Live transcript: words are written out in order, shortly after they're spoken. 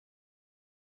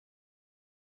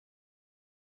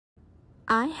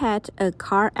I had a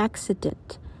car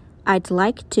accident. I'd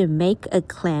like to make a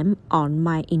claim on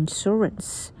my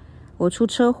insurance. 我出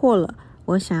车祸了，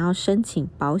我想要申请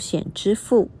保险支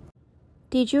付。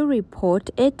Did you report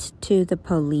it to the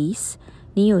police?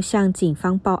 你有向警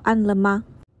方报案了吗？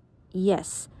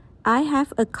 Yes, I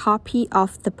have a copy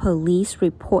of the police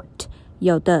report.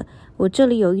 有的，我这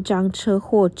里有一张车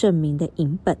祸证明的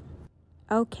影本。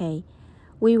Okay,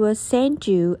 we will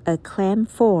send you a claim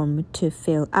form to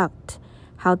fill out.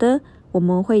 好的，我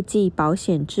们会寄保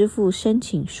险支付申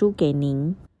请书给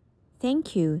您。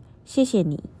Thank you, 谢谢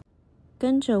你。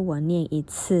跟着我念一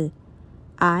次。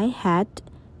I had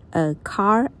a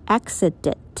car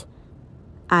accident.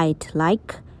 I'd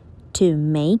like to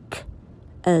make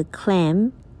a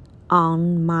claim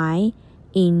on my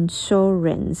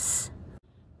insurance.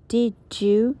 Did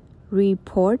you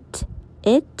report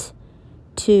it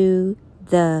to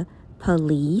the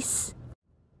police?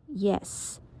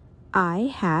 Yes,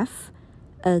 I have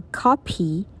a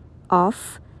copy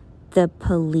of the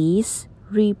police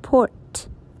report.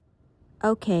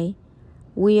 Okay,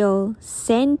 we'll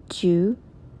send you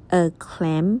a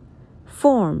claim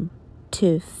form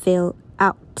to fill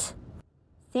out.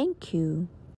 Thank you.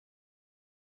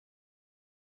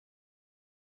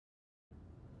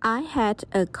 I had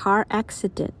a car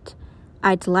accident.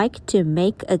 I'd like to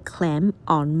make a claim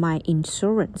on my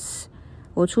insurance.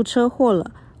 我出车祸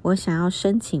了，我想要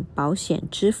申请保险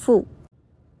支付。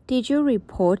Did you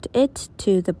report it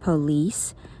to the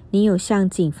police? 你有向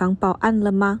警方报案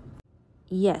了吗？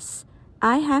 Yes,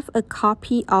 I have a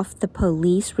copy of the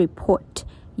police report.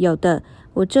 有的，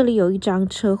我这里有一张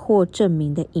车祸证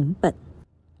明的影本。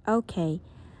Okay,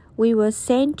 we will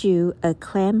send you a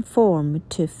claim form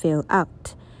to fill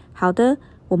out. 好的，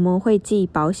我们会寄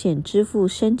保险支付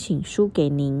申请书给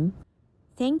您。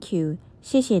Thank you,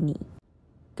 谢谢你。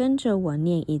跟着我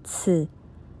念一次。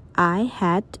I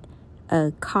had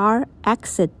a car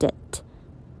accident.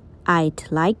 I'd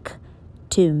like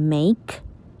to make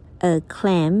a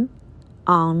claim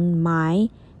on my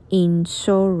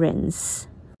insurance.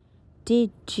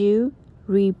 Did you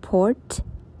report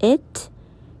it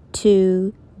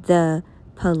to the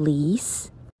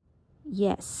police?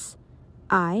 Yes,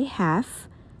 I have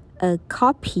a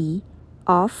copy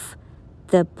of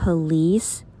the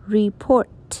police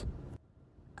report.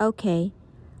 Okay,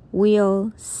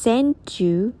 we'll send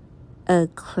you a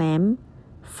claim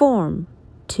form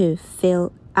to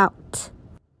fill out.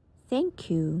 Thank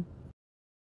you.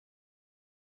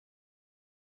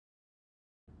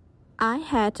 I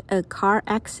had a car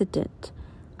accident.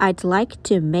 I'd like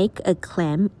to make a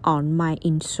claim on my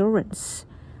insurance.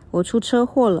 我出车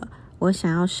祸了，我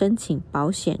想要申请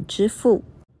保险支付。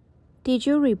Did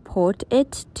you report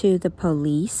it to the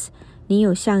police? 你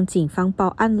有向警方报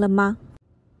案了吗？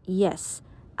 Yes,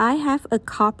 I have a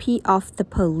copy of the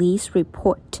police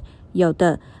report. 有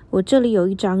的，我这里有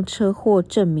一张车祸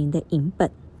证明的影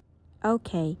本。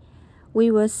Okay, we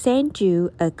will send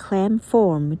you a claim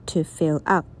form to fill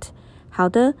out. 好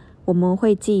的，我们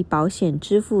会寄保险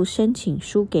支付申请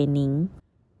书给您。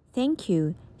Thank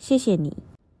you, 谢谢你。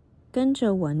跟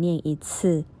着我念一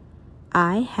次。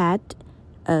I had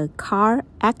a car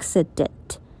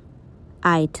accident.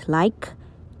 I'd like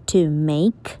to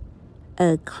make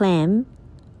a claim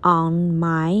on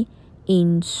my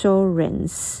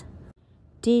insurance.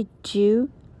 Did you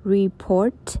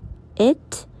report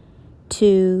it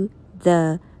to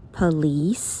the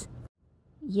police?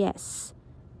 Yes,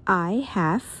 I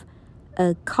have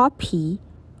a copy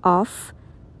of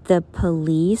the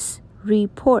police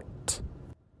report.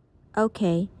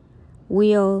 Okay,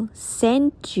 we'll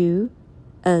send you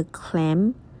a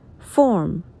claim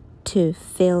form to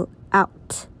fill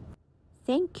out.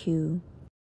 Thank you.